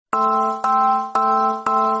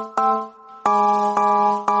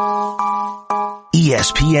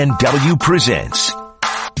ESPNW presents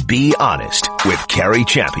Be Honest with Cari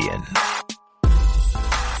Champion.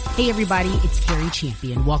 Hey everybody, it's Cari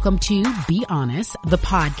Champion. Welcome to Be Honest, the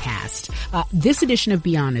podcast. This edition of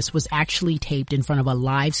Be Honest was actually taped in front of a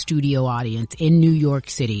live studio audience in New York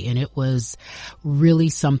City, and it was really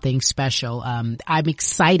something special. I'm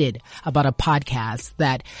excited about a podcast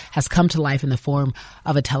that has come to life in the form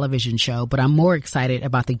of a television show, but I'm more excited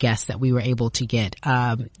about the guests that we were able to get.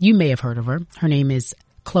 You may have heard of her. Her name is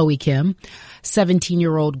Chloe Kim,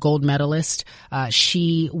 17-year-old gold medalist.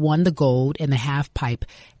 She won the gold in the half pipe,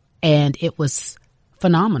 and it was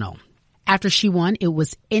phenomenal. After she won, it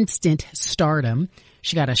was instant stardom.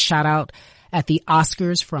 She got a shout out at the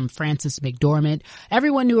Oscars from Frances McDormand.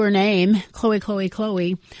 Everyone knew her name,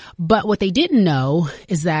 Chloe. But what they didn't know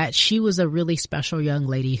is that she was a really special young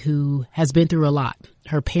lady who has been through a lot.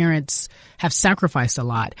 Her parents have sacrificed a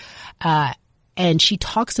lot. And she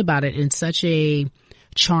talks about it in such a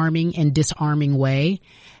charming and disarming way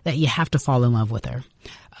that you have to fall in love with her.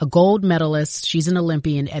 A gold medalist, she's an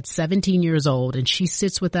Olympian at 17 years old, and she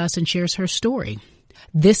sits with us and shares her story.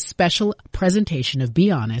 This special presentation of Be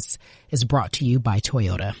Honest is brought to you by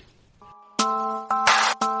Toyota.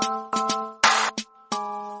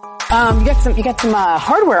 You got some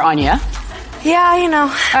hardware on you. Yeah, you know.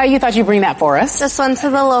 You thought you'd bring that for us. Just went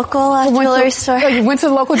to the local jewelry store. Oh, you went to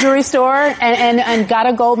the local jewelry store and got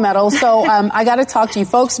a gold medal. So I got to talk to you.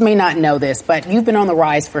 Folks may not know this, but you've been on the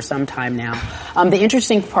rise for some time now. The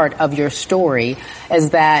interesting part of your story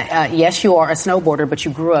is that, yes, you are a snowboarder, but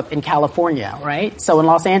you grew up in California, right? So in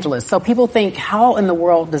Los Angeles. So people think, how in the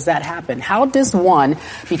world does that happen? How does one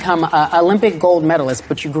become an Olympic gold medalist,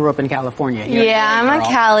 but you grew up in California? I'm a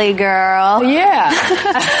Cali girl.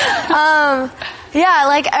 Yeah. Yeah,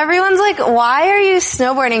 like everyone's like, why are you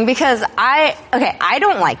snowboarding? Because I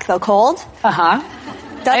don't like the cold. Doesn't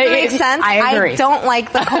make sense. I agree. I don't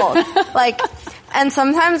like the cold. And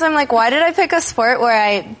sometimes I'm like, why did I pick a sport where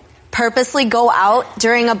I purposely go out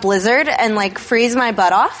during a blizzard and like freeze my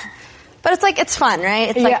butt off? But it's like, it's fun, right?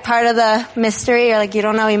 It's like part of the mystery. You're like, you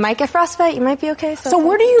don't know, you might get frostbite, you might be okay. So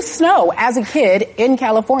where do you snow as a kid in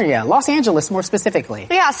California? Los Angeles, more specifically.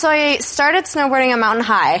 Yeah, so I started snowboarding at Mountain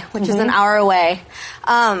High, which is an hour away.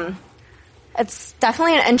 It's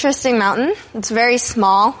definitely an interesting mountain. It's very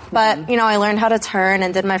small, but, you know, I learned how to turn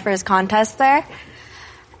and did my first contest there.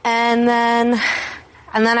 And then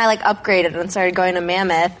I like upgraded and started going to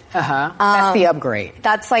Mammoth. That's the upgrade.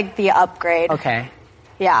 That's like the upgrade. Okay.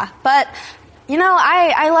 Yeah, but you know,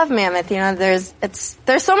 I love Mammoth. You know, there's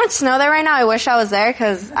so much snow there right now. I wish I was there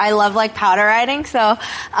because I love like powder riding. So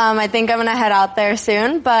I think I'm gonna head out there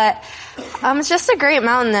soon. But it's just a great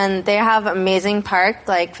mountain, and they have amazing park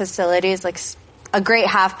like facilities, like a great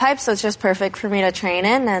half pipe. So it's just perfect for me to train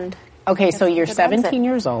in. And okay, so you're 17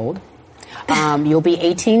 years old. You'll be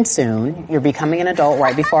 18 soon. You're becoming an adult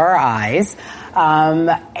right before our eyes.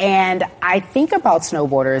 And I think about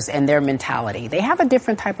snowboarders and their mentality. They have a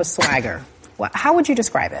different type of swagger. How would you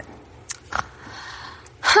describe it?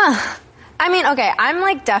 I mean, okay, I'm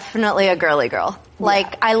like definitely a girly girl.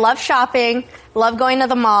 Like, I love shopping, love going to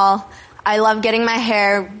the mall. I love getting my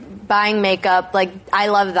hair, buying makeup. Like, I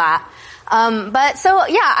love that. But so,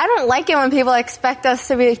 yeah, I don't like it when people expect us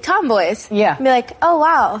to be tomboys. Yeah. Be like, oh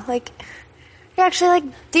wow, like, you're actually like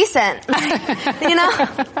decent. You know?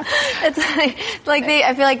 It's like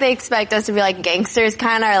I feel like they expect us to be like gangsters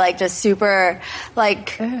kind of, or like just super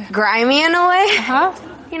like grimy in a way.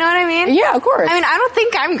 You know what I mean? Yeah, of course. I mean, I don't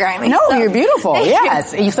think I'm grimy. No, so. You're beautiful.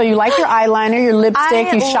 Yes. So you like your eyeliner, your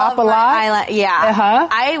lipstick, you shop a lot? Yeah.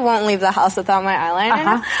 I won't leave the house without my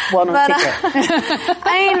eyeliner. Well, no secret.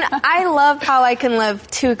 I mean, I love how I can live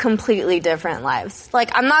two completely different lives.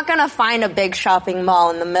 Like, I'm not going to find a big shopping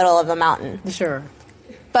mall in the middle of the mountain. Sure.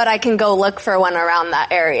 But I can go look for one around that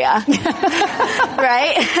area.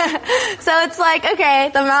 Right? So it's like, okay,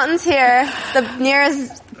 the mountain's here. The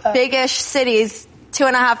nearest big-ish city's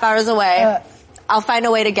 2.5 hours away. I'll find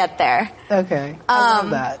a way to get there. Okay. I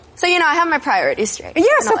love that. So, you know, I have my priorities straight.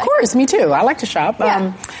 Yes, of course. Me too. I like to shop.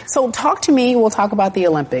 Yeah. So talk to me. We'll talk about the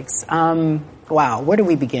Olympics. Wow. Where do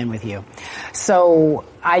we begin with you? So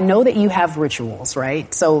I know that you have rituals,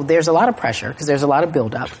 right? So there's a lot of pressure because there's a lot of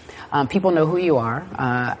buildup. People know who you are.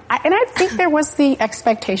 And I think there was the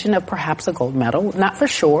expectation of perhaps a gold medal. Not for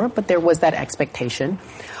sure, but there was that expectation.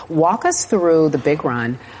 Walk us through the big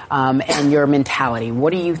run and your mentality.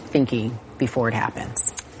 What are you thinking before it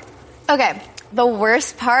happens? Okay. The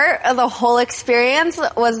worst part of the whole experience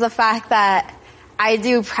was the fact that I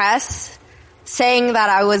do press saying that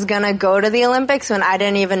I was gonna go to the Olympics when I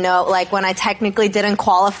didn't even know, like when I technically didn't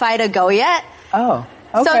qualify to go yet. Oh,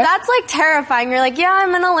 okay. So that's like terrifying. You're like, yeah,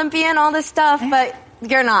 I'm an Olympian, all this stuff, but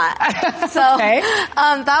you're not. So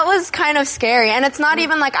that was kind of scary. And it's not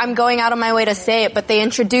even like I'm going out of my way to say it, but they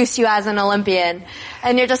introduce you as an Olympian.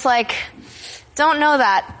 And you're just like, don't know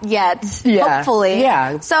that yet, hopefully.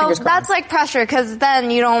 Yeah. So that's like pressure, because then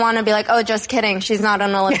you don't want to be like, oh, just kidding, she's not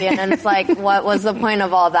an Olympian. And it's like, what was the point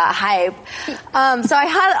of all that hype? So I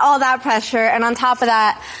had all that pressure. And on top of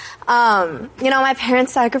that, my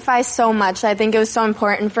parents sacrificed so much. I think it was so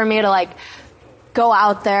important for me to like go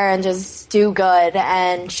out there and just do good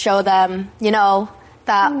and show them,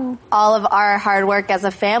 that all of our hard work as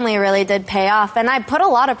a family really did pay off. And I put a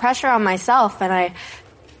lot of pressure on myself, and I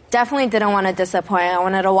definitely didn't want to disappoint. I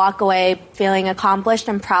wanted to walk away feeling accomplished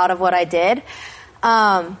and proud of what I did.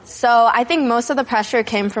 So I think most of the pressure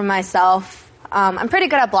came from myself. I'm pretty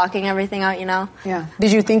good at blocking everything out, Yeah.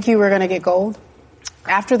 Did you think you were going to get gold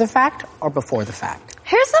after the fact or before the fact?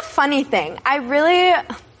 Here's the funny thing. I really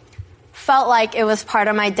felt like it was part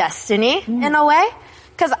of my destiny in a way,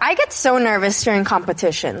 because I get so nervous during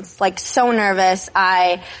competitions, like so nervous.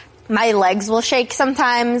 My legs will shake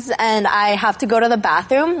sometimes, and I have to go to the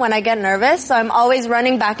bathroom when I get nervous. So I'm always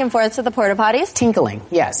running back and forth to the porta potties. Tinkling,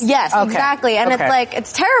 yes. Yes, okay. Exactly. And it's like,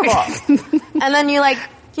 it's terrible. And then you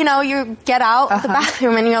you get out the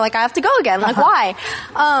bathroom and you're like, I have to go again. Like, why?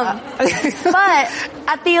 But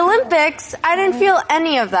at the Olympics, I didn't feel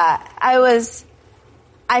any of that.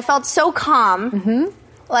 I felt so calm. Mm-hmm.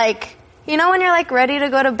 Like, when you're like ready to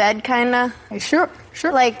go to bed, kind of. Sure.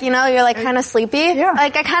 Like, you're like kind of sleepy. Yeah.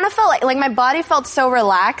 Like, I kind of felt like my body felt so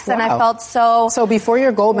relaxed, and I felt so. So before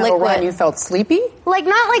your gold medal liquid. run, you felt sleepy? Like,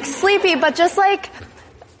 not like sleepy, but just like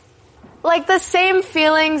the same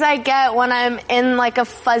feelings I get when I'm in like a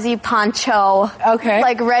fuzzy poncho. Okay.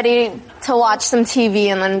 Like ready to watch some TV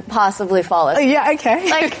and then possibly fall asleep. Yeah, okay.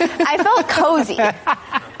 Like, I felt cozy.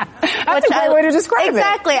 That's a great way to describe it.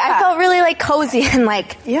 Exactly. I felt really like cozy and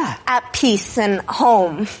like at peace and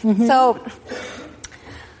home. Mm-hmm. So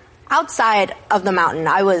outside of the mountain,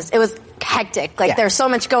 it was hectic. Like there's so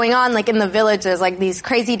much going on, like in the village, there's like these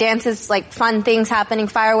crazy dances, like fun things happening,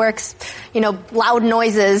 fireworks, loud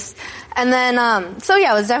noises. And then,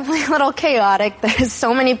 it was definitely a little chaotic. There's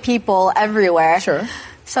so many people everywhere. Sure.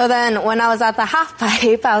 So then when I was at the half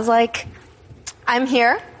pipe, I was like, I'm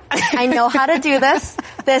here. I know how to do this.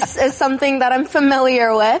 This is something that I'm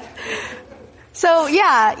familiar with. So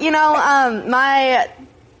my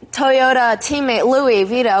Toyota teammate, Louis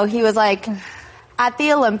Vito, he was like, at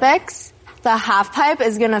the Olympics, the half pipe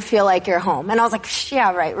is going to feel like you're home. And I was like,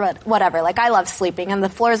 yeah, right, whatever. Like, I love sleeping, and the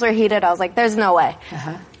floors were heated. I was like, there's no way.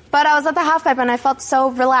 Uh-huh. But I was at the half pipe, and I felt so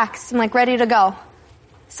relaxed and like ready to go.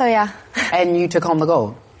 So yeah. And you took home the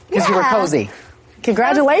gold because you were cozy.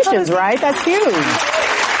 Congratulations, right? That's huge.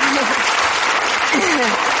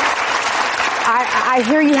 I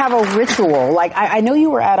hear you have a ritual. Like, I know you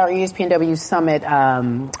were at our ESPNW summit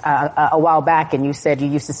a while back, and you said you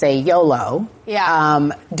used to say YOLO. Yeah.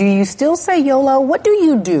 Do you still say YOLO? What do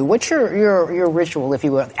you do? What's your ritual, if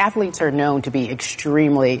you will? Athletes are known to be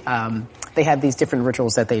extremely, they have these different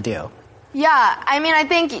rituals that they do. Yeah. I mean, I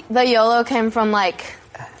think the YOLO came from like,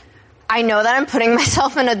 I know that I'm putting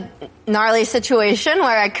myself in a gnarly situation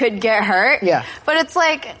where I could get hurt. Yeah. But it's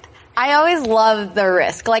like, I always love the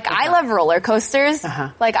risk. Like, I love roller coasters.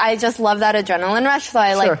 Like, I just love that adrenaline rush. So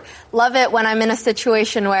I love it when I'm in a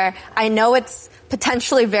situation where I know it's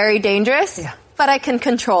potentially very dangerous, but I can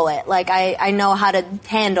control it. Like, I know how to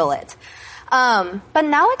handle it. But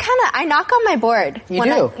now I knock on my board. You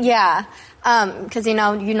do? Cause you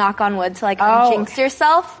knock on wood to like jinx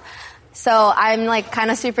yourself. So I'm like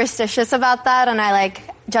kind of superstitious about that, and I like,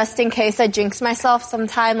 just in case I jinx myself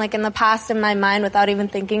sometime, like in the past in my mind without even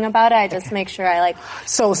thinking about it, I just make sure I like.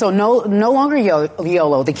 So no longer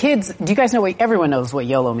YOLO. The kids, do you guys know everyone knows what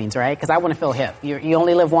YOLO means, right? Because I want to feel hip. You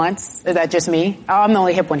only live once? Is that just me? Oh, I'm the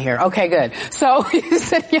only hip one here. Okay, good. So you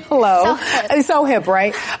said YOLO. So hip,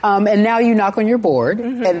 right? And now you knock on your board,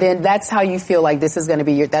 and then that's how you feel like this is going to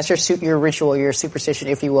be that's your ritual, your superstition,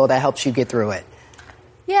 if you will, that helps you get through it.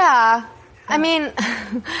 Yeah. I mean,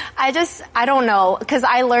 I don't know, because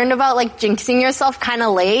I learned about like jinxing yourself kind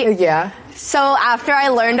of late. Yeah. So after I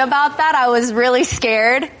learned about that, I was really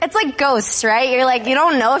scared. It's like ghosts, right? You're like, you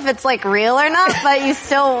don't know if it's like real or not, but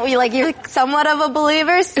you're somewhat of a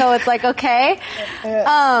believer, so it's like, okay.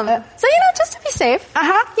 So, just to be safe.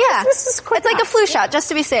 Yeah. This is quick. It's like a flu shot, just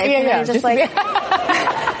to be safe. Yeah. Just like,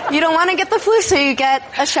 you don't want to get the flu, so you get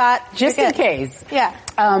a shot. Just in case. Yeah.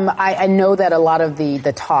 I know that a lot of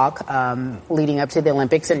the talk leading up to the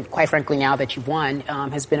Olympics, and quite frankly now that you've won,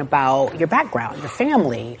 has been about your background, your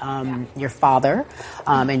family, your father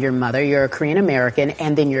and your mother. You're a Korean American,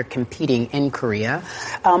 and then you're competing in Korea.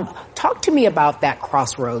 Talk to me about that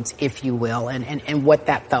crossroads, if you will, and what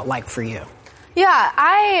that felt like for you. Yeah,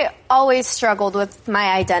 I always struggled with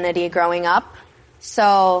my identity growing up.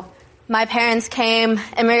 So my parents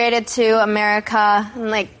immigrated to America in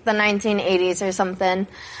like the 1980s or something.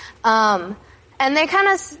 And they kind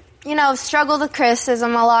of, struggled with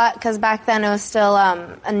criticism a lot because back then it was still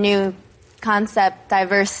a new concept,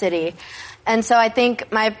 diversity. And so I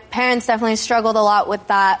think my parents definitely struggled a lot with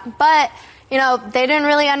that. But, they didn't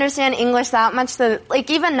really understand English that much. So, like,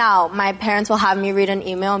 even now, my parents will have me read an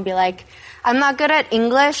email and be like, I'm not good at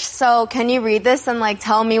English, so can you read this and like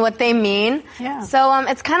tell me what they mean? Yeah. So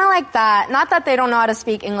it's kind of like that. Not that they don't know how to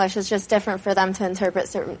speak English, it's just different for them to interpret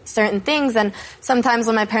certain things. And sometimes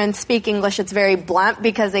when my parents speak English, it's very blunt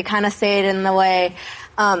because they kind of say it in the way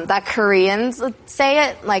that Koreans say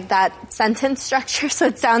it, like that sentence structure. So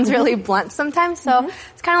it sounds really blunt sometimes. So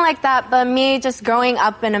it's kind of like that. But me just growing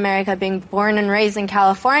up in America, being born and raised in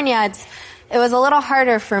California, it was a little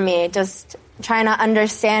harder for me. Just trying to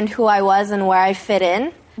understand who I was and where I fit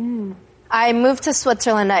in. I moved to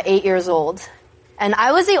Switzerland at 8 years old, and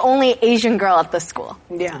I was the only Asian girl at the school.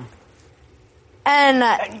 Yeah. And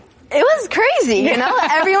it was crazy,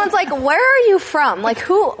 Everyone's like, where are you from? Like,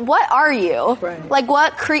 what are you? Right. Like,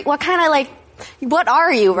 what kind of, like, what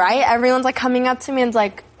are you, right? Everyone's like coming up to me and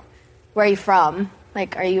like, where are you from?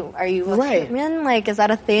 Like, are you a right. human? Like, is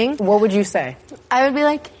that a thing? What would you say? I would be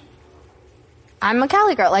like, I'm a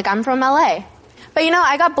Cali girl. Like, I'm from LA. But,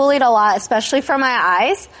 I got bullied a lot, especially for my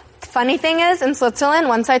eyes. Funny thing is, in Switzerland,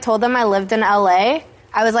 once I told them I lived in LA,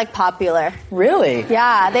 I was, like, popular. Really?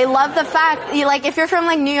 Yeah. They love the fact, if you're from,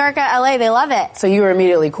 like, New York or LA, they love it. So you were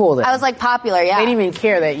immediately cool then? I was, like, popular, yeah. They didn't even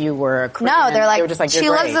care that you were a Korean. No, they're like, they were just like, she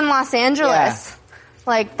lives in Los Angeles. Yeah.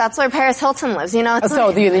 Like, that's where Paris Hilton lives, It's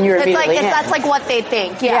so then you were immediately in. That's like what they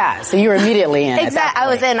think, yeah. So you were immediately in. Exactly.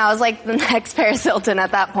 I was like the next Paris Hilton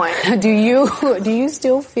at that point. Do you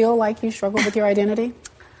still feel like you struggle with your identity?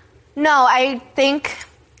 No, I think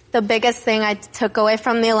the biggest thing I took away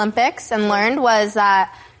from the Olympics and learned was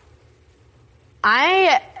that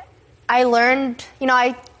I learned,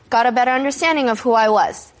 I got a better understanding of who I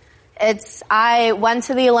was. I went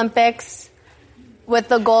to the Olympics with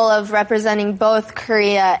the goal of representing both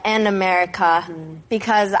Korea and America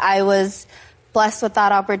because I was blessed with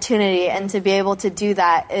that opportunity, and to be able to do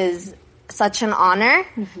that is such an honor.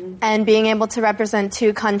 And being able to represent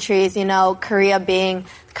two countries, Korea being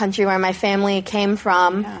the country where my family came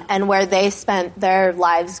from and where they spent their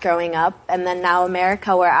lives growing up, and then now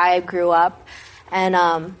America where I grew up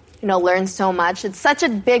and learned so much. It's such a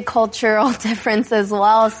big cultural difference as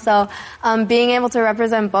well. So being able to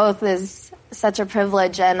represent both is such a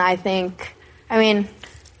privilege, and I think I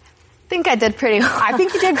did pretty well. I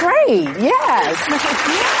think you did great. Yes.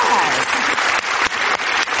 Yes.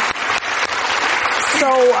 So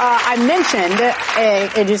I mentioned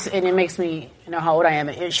it makes me know how old I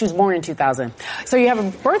am. She was born in 2000. So you have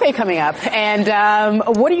a birthday coming up, and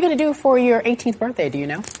what are you going to do for your 18th birthday? Do you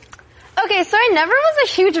know? Okay, so I never was a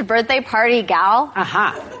huge birthday party gal.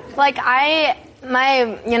 Like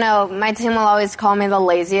my team will always call me the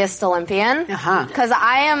laziest Olympian. Because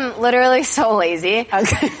I am literally so lazy.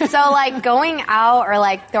 Okay. So like going out or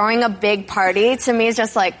like throwing a big party to me is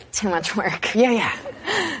just like too much work. Yeah.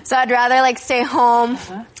 So I'd rather like stay home,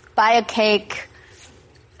 buy a cake,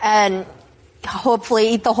 and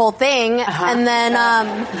hopefully eat the whole thing, and then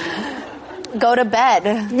go to bed.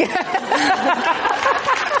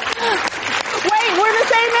 Wait, we're the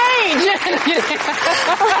same age.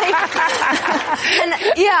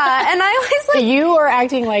 And I always You are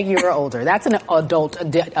acting like you were older. That's an adult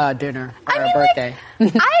dinner or a birthday.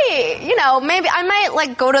 Maybe I might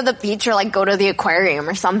like go to the beach or like go to the aquarium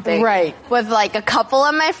or something. Right. With like a couple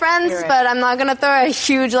of my friends, right. But I'm not gonna throw a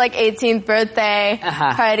huge like 18th birthday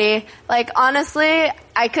party. Like honestly,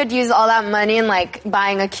 I could use all that money in like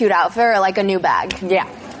buying a cute outfit or like a new bag. Yeah.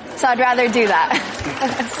 So I'd rather do that.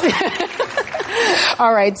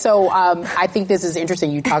 All right, so I think this is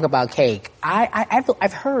interesting. You talk about cake.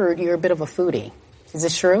 I've heard you're a bit of a foodie. Is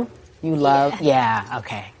this true? You love,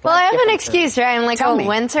 okay. Well, I have an excuse, right? I'm like Tell a me.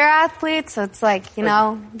 winter athlete, so it's like,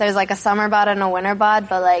 there's like a summer bod and a winter bod,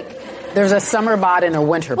 but like... There's a summer bod and a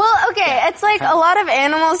winter bod. Well, okay, it's like a lot of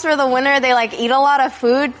animals for the winter, they like eat a lot of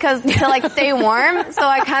food to like stay warm, so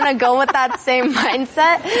I kind of go with that same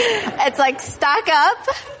mindset. It's like stock up,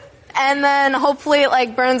 and then hopefully it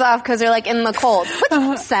like burns off because they're like in the cold. Which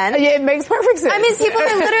makes sense. Yeah, it makes perfect sense. I mean, people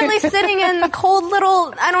are literally sitting in cold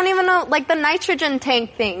little, I don't even know, like the nitrogen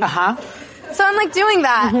tank thing. Uh-huh. So I'm like doing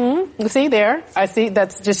that. Mm-hmm. See there? I see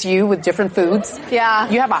that's just you with different foods. Yeah.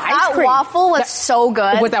 You have a ice cream. That waffle was so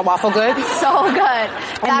good. Was that waffle good? So good.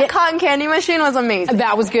 That cotton candy machine was amazing.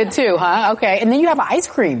 That was good too, huh? Okay. And then you have an ice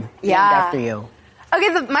cream named after you. Okay,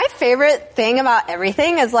 my favorite thing about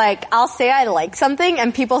everything is like, I'll say I like something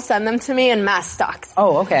and people send them to me in mass stocks.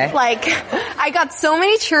 Oh, okay. Like, I got so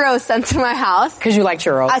many churros sent to my house. Because you like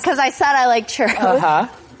churros. Because I said I like churros. Uh-huh.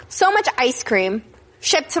 So much ice cream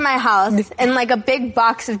shipped to my house in like a big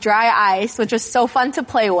box of dry ice, which was so fun to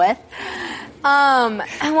play with. And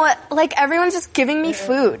like everyone's just giving me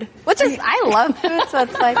food, which is, I love food, so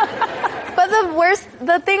it's like, but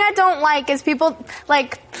the thing I don't like is people,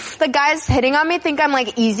 like, the guys hitting on me think I'm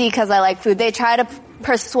like easy because I like food. They try to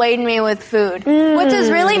persuade me with food, which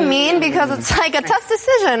is really mean because it's like a tough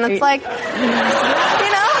decision. It's like, it's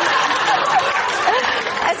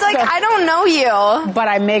like, I don't know you. But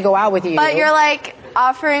I may go out with you. But you're like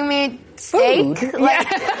offering me steak. Food. Like,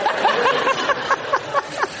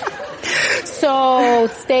 So,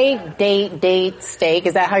 steak, date, steak.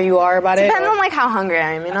 Is that how you are about it? Depends on like how hungry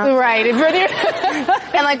I am, Right.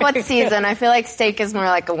 And like what season. I feel like steak is more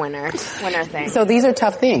like a winter thing. So these are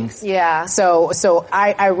tough things. Yeah. So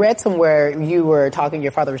I read somewhere your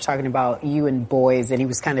father was talking about you and boys, and he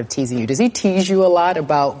was kind of teasing you. Does he tease you a lot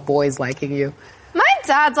about boys liking you? My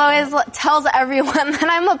dad's always tells everyone that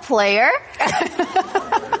I'm a player.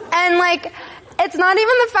 And like, it's not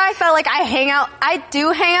even the fact that like I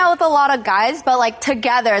do hang out with a lot of guys, but like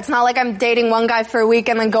together. It's not like I'm dating one guy for a week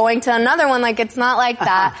and then going to another one. Like, it's not like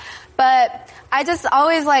that. But I just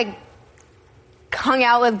always like hung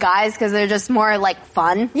out with guys because they're just more like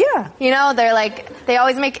fun. Yeah. They're like, they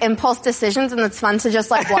always make impulse decisions and it's fun to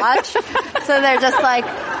just like watch. So they're just like,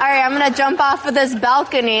 all right, I'm going to jump off of this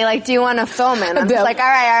balcony. Like, do you want to film it? And I'm just like, all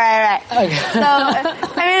right. Okay. So,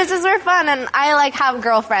 I mean, it's just for fun. And I like have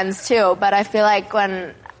girlfriends too, but I feel like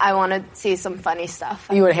when I want to see some funny stuff,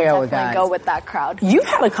 you would hang out with guys. Go with that crowd. You've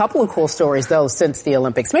had a couple of cool stories though since the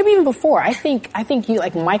Olympics, maybe even before. I think you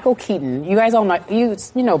like Michael Keaton. You guys all know you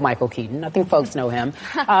know Michael Keaton. I think folks know him.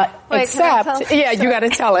 Wait, except, you got to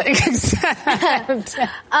tell it.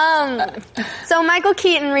 So Michael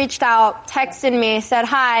Keaton reached out, texted me, said,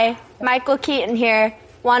 "Hi, Michael Keaton here.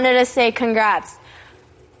 Wanted to say congrats."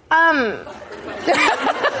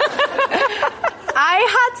 I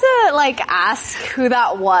had to like ask who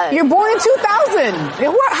that was. You're born in 2000.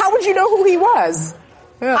 How would you know who he was?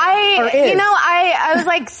 I was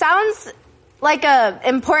like, sounds like a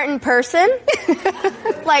important person.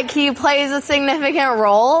 Like he plays a significant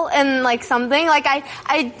role in like something. Like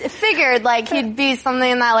I figured like he'd be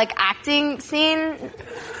something in that like acting scene,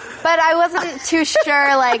 but I wasn't too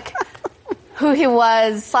sure like who he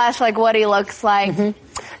was / like what he looks like. Mm-hmm.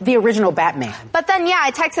 The original Batman. But then, I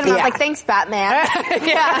texted him. I was like, "Thanks, Batman."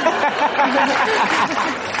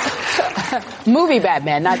 Movie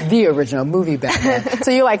Batman, not the original movie Batman. So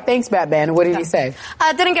you're like, "Thanks, Batman." What did he say?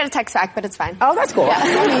 Didn't get a text back, but it's fine. Oh, that's cool.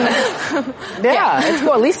 Yeah, it's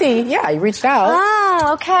cool. At least he reached out.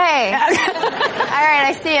 Oh, okay. All right,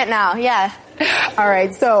 I see it now. Yeah. All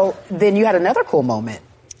right. So then you had another cool moment,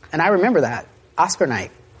 and I remember that Oscar night.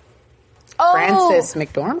 Oh, Frances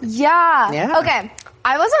McDormand. Yeah. Okay.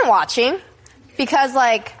 I wasn't watching because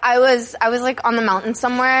like I was like on the mountain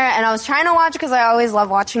somewhere and I was trying to watch because I always love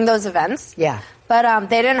watching those events. Yeah. But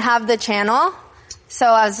they didn't have the channel, so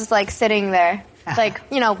I was just like sitting there, like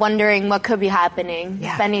wondering what could be happening,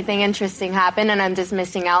 if anything interesting happened, and I'm just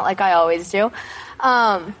missing out like I always do.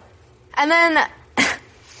 And then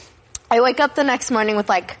I wake up the next morning with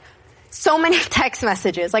like so many text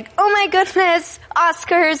messages, like, "Oh my goodness,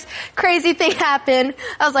 Oscars, crazy thing happened."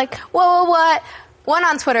 I was like, whoa, what? One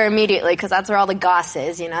on Twitter immediately, because that's where all the goss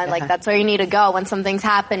is, like that's where you need to go when something's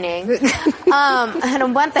happening. And I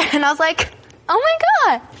went there and I was like, "Oh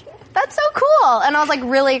my God, that's so cool." And I was like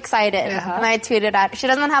really excited. And I tweeted at her. She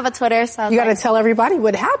doesn't have a Twitter, so I was you got to tell everybody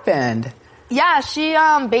what happened. Yeah, she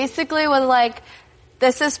basically was like,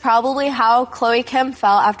 "This is probably how Chloe Kim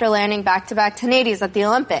felt after landing back-to-back 1080s at the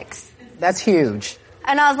Olympics." That's huge.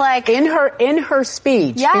 And I was like, in her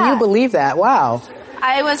speech. Yeah. Can you believe that? Wow.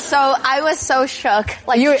 I was so shook.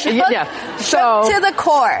 Like, shook to the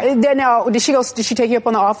core. Now, did she take you up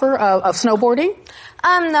on the offer of snowboarding?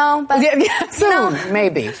 No, but soon,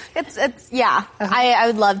 maybe. I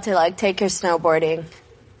would love to like take her snowboarding.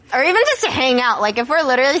 Or even just to hang out. Like if we're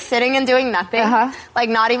literally sitting and doing nothing, like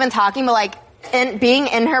not even talking, but like being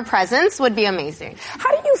in her presence would be amazing.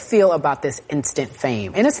 How do you feel about this instant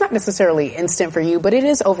fame? And it's not necessarily instant for you, but it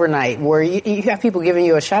is overnight, where you have people giving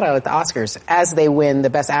you a shout out at the Oscars as they win the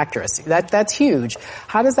Best Actress. That's huge.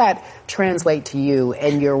 How does that translate to you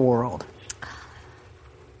and your world?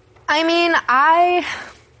 I mean,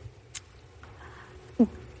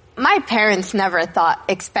 my parents never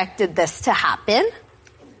expected this to happen.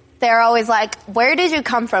 They're always like, where did you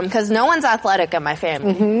come from? Because no one's athletic in my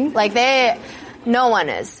family. Mm-hmm. Like no one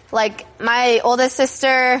is. Like my oldest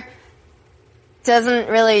sister doesn't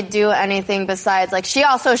really do anything besides, like, she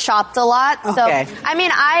also shopped a lot. Okay. So, I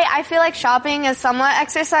mean, I feel like shopping is somewhat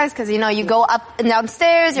exercise because, you know, you go up and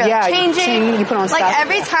downstairs, you're like, changing. You put on like stuff.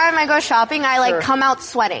 Every time I go shopping, I like come out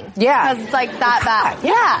sweating. Yeah. Because it's like that bad.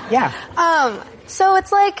 Yeah. So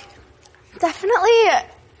it's like definitely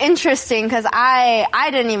interesting because I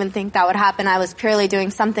didn't even think that would happen. I was purely doing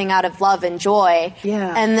something out of love and joy.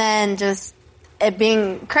 Yeah. And then just it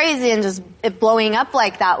being crazy and just it blowing up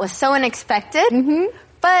like that was so unexpected. Mm-hmm.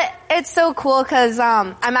 But it's so cool because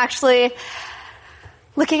I'm actually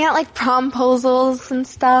looking at like promposals and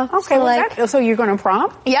stuff. Okay, so you're going to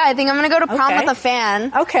prom? Yeah, I think I'm going to go to prom with a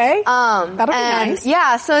fan. Okay. That'll be nice.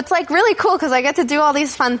 Yeah, so it's like really cool because I get to do all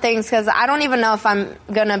these fun things because I don't even know if I'm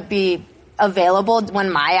going to be available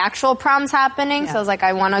when my actual prom's happening. Yeah. So I was like,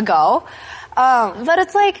 I want to go. But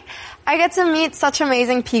it's like, I get to meet such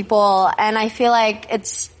amazing people and I feel like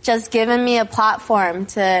it's just given me a platform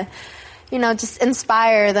to, you know, just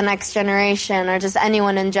inspire the next generation or just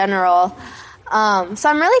anyone in general. So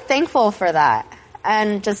I'm really thankful for that.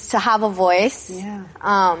 And just to have a voice,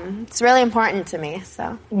 it's really important to me.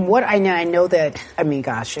 So I know that, I mean,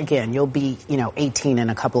 gosh, again, you'll be, 18 in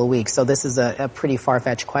a couple of weeks, so this is a pretty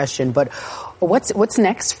far-fetched question. But what's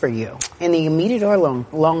next for you in the immediate or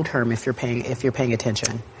long term if you're paying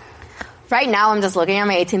attention? Right now, I'm just looking at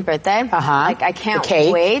my 18th birthday. Like, I can't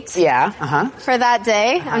wait. Yeah. For that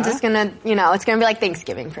day. I'm just gonna, it's gonna be like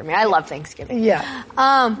Thanksgiving for me. I love Thanksgiving. Yeah.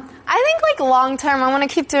 I think like long term, I want to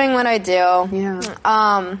keep doing what I do. Yeah.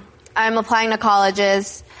 I'm applying to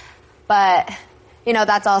colleges, but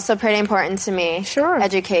that's also pretty important to me. Sure.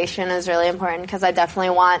 Education is really important because I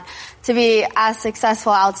definitely want to be as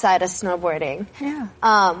successful outside of snowboarding.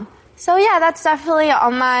 Yeah. So yeah, that's definitely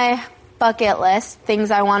on my bucket list.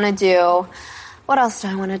 Things I want to do. What else do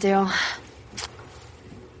I want to do?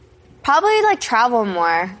 Probably like travel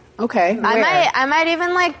more. Okay. I might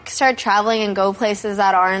even like start traveling and go places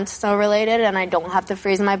that aren't snow related and I don't have to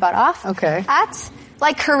freeze my butt off. Okay.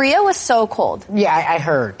 Like Korea was so cold. Yeah, I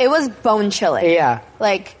heard. It was bone chilling. Yeah.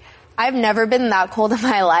 Like I've never been that cold in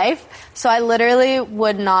my life, so I literally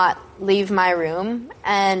would not leave my room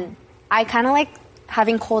and I kind of like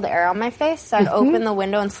having cold air on my face, so I'd open the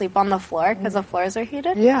window and sleep on the floor because the floors are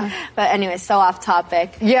heated. Yeah. But anyway, so off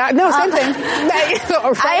topic. Yeah, no, same thing.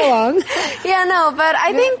 Along. Yeah, no, but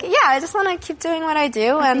I think, I just want to keep doing what I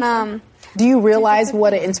do. And do you realize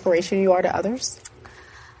what an inspiration you are to others?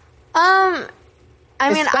 I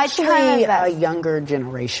mean, especially a younger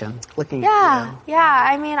generation looking at you. Yeah,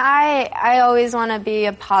 I mean, I always want to be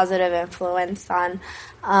a positive influence on,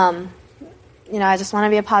 I just want to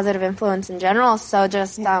be a positive influence in general. So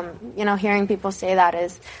just, hearing people say that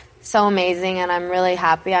is so amazing. And I'm really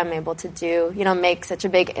happy I'm able to do, make such a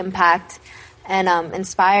big impact and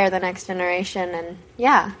inspire the next generation. And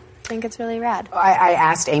I think it's really rad. I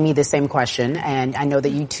asked Amy the same question, and I know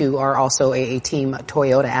that you two are also a Team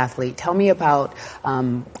Toyota athlete. Tell me about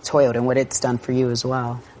Toyota and what it's done for you as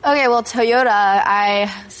well. Okay, well, Toyota, I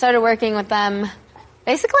started working with them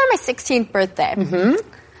basically on my 16th birthday. Mm-hmm.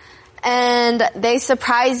 And they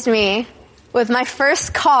surprised me with my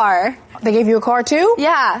first car. They gave you a car too?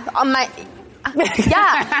 Yeah. I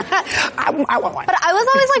want one. But I was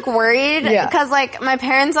always like worried because like my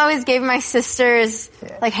parents always gave my sisters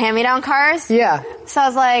like hand-me-down cars. Yeah. So I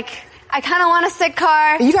was like, I kind of want a sick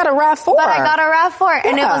car. You got a RAV4. But I got a RAV4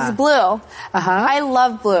 and it was blue. I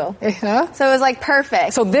love blue. So it was like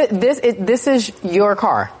perfect. So this is your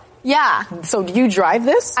car? Yeah. So do you drive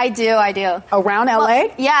this? I do. Around LA?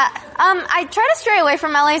 Yeah. I try to stray away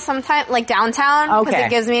from LA sometimes, like downtown, because it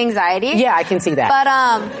gives me anxiety. Yeah, I can see that. But,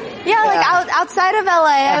 like outside of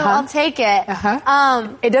LA, I'll take it.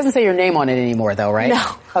 It doesn't say your name on it anymore though, right?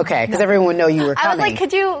 No. Okay, because everyone would know you were coming. I was like,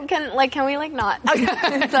 can we like not?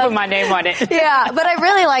 Put my name on it. Yeah, but I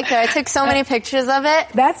really liked it. I took so many pictures of it.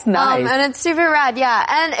 That's nice. And it's super rad, yeah.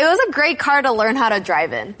 And it was a great car to learn how to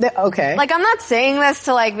drive in. Okay. Like, I'm not saying this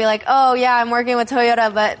to like be like, oh yeah, I'm working with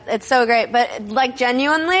Toyota, but it's so great. But like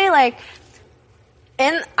genuinely, like,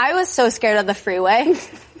 I was so scared of the freeway.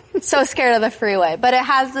 So scared of the freeway. But it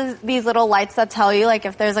has these little lights that tell you, like,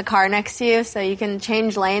 if there's a car next to you, so you can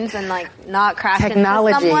change lanes and, like, not crash into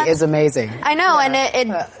someone. Technology is amazing. I know, and it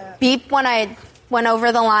beeped when I went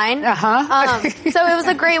over the line. So it was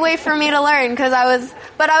a great way for me to learn, because I was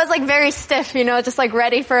like very stiff, just like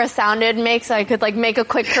ready for a sound it'd make, so I could like make a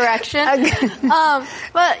quick correction.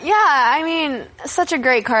 But yeah, I mean, such a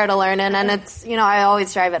great car to learn in, and it's, I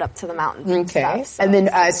always drive it up to the mountains. Okay. And, stuff, so. And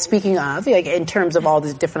then, speaking of, like, in terms of all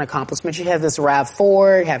the different accomplishments, you have this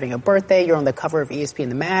RAV4, having a birthday, you're on the cover of ESPN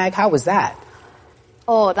the Mag. How was that?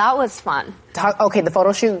 Oh, that was fun. Okay, the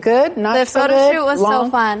photo shoot good? Not the so photo good? shoot was Long,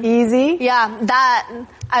 so fun. Easy? Yeah,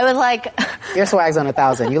 I was like... Your swag's on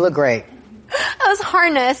 1,000. You look great. I was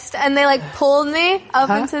harnessed, and they like pulled me up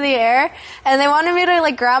into the air, and they wanted me to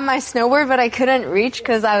like grab my snowboard, but I couldn't reach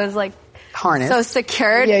because I was like harnessed, so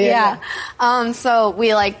secured. Yeah. So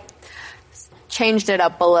we like changed it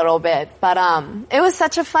up a little bit, but it was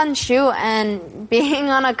such a fun shoot, and being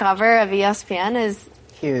on a cover of ESPN is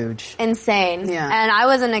huge, insane. Yeah. And I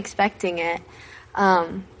wasn't expecting it.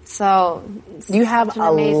 So you have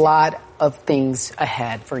a lot of things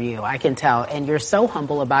ahead for you, I can tell, and you're so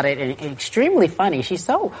humble about it and extremely funny. She's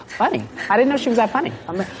so funny. I didn't know she was that funny.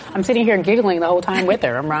 I'm sitting here giggling the whole time with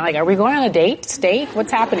her. I'm like, are we going on a date? Steak?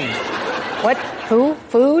 What's happening? What? Who?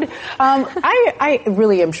 Food? I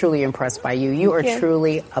really am truly impressed by you. You are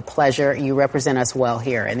truly a pleasure. You represent us well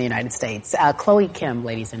here in the United States. Chloe Kim,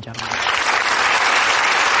 ladies and gentlemen.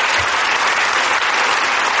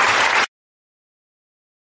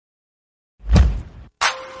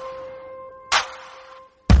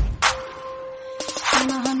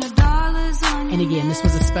 And again, this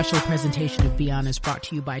was a special presentation of Be Honest, brought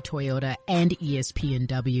to you by Toyota and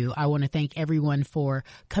ESPNW. I want to thank everyone for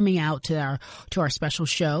coming out to our special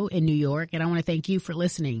show in New York, and I want to thank you for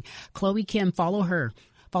listening. Chloe Kim, follow her.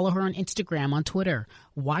 Follow her on Instagram, on Twitter.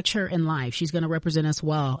 Watch her in live. She's going to represent us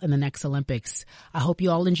well in the next Olympics. I hope you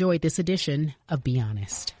all enjoyed this edition of Be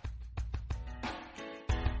Honest.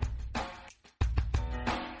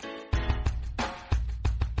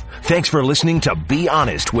 Thanks for listening to Be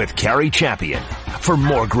Honest with Cari Champion. For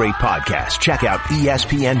more great podcasts, check out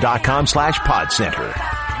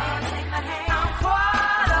ESPN.com/PodCenter.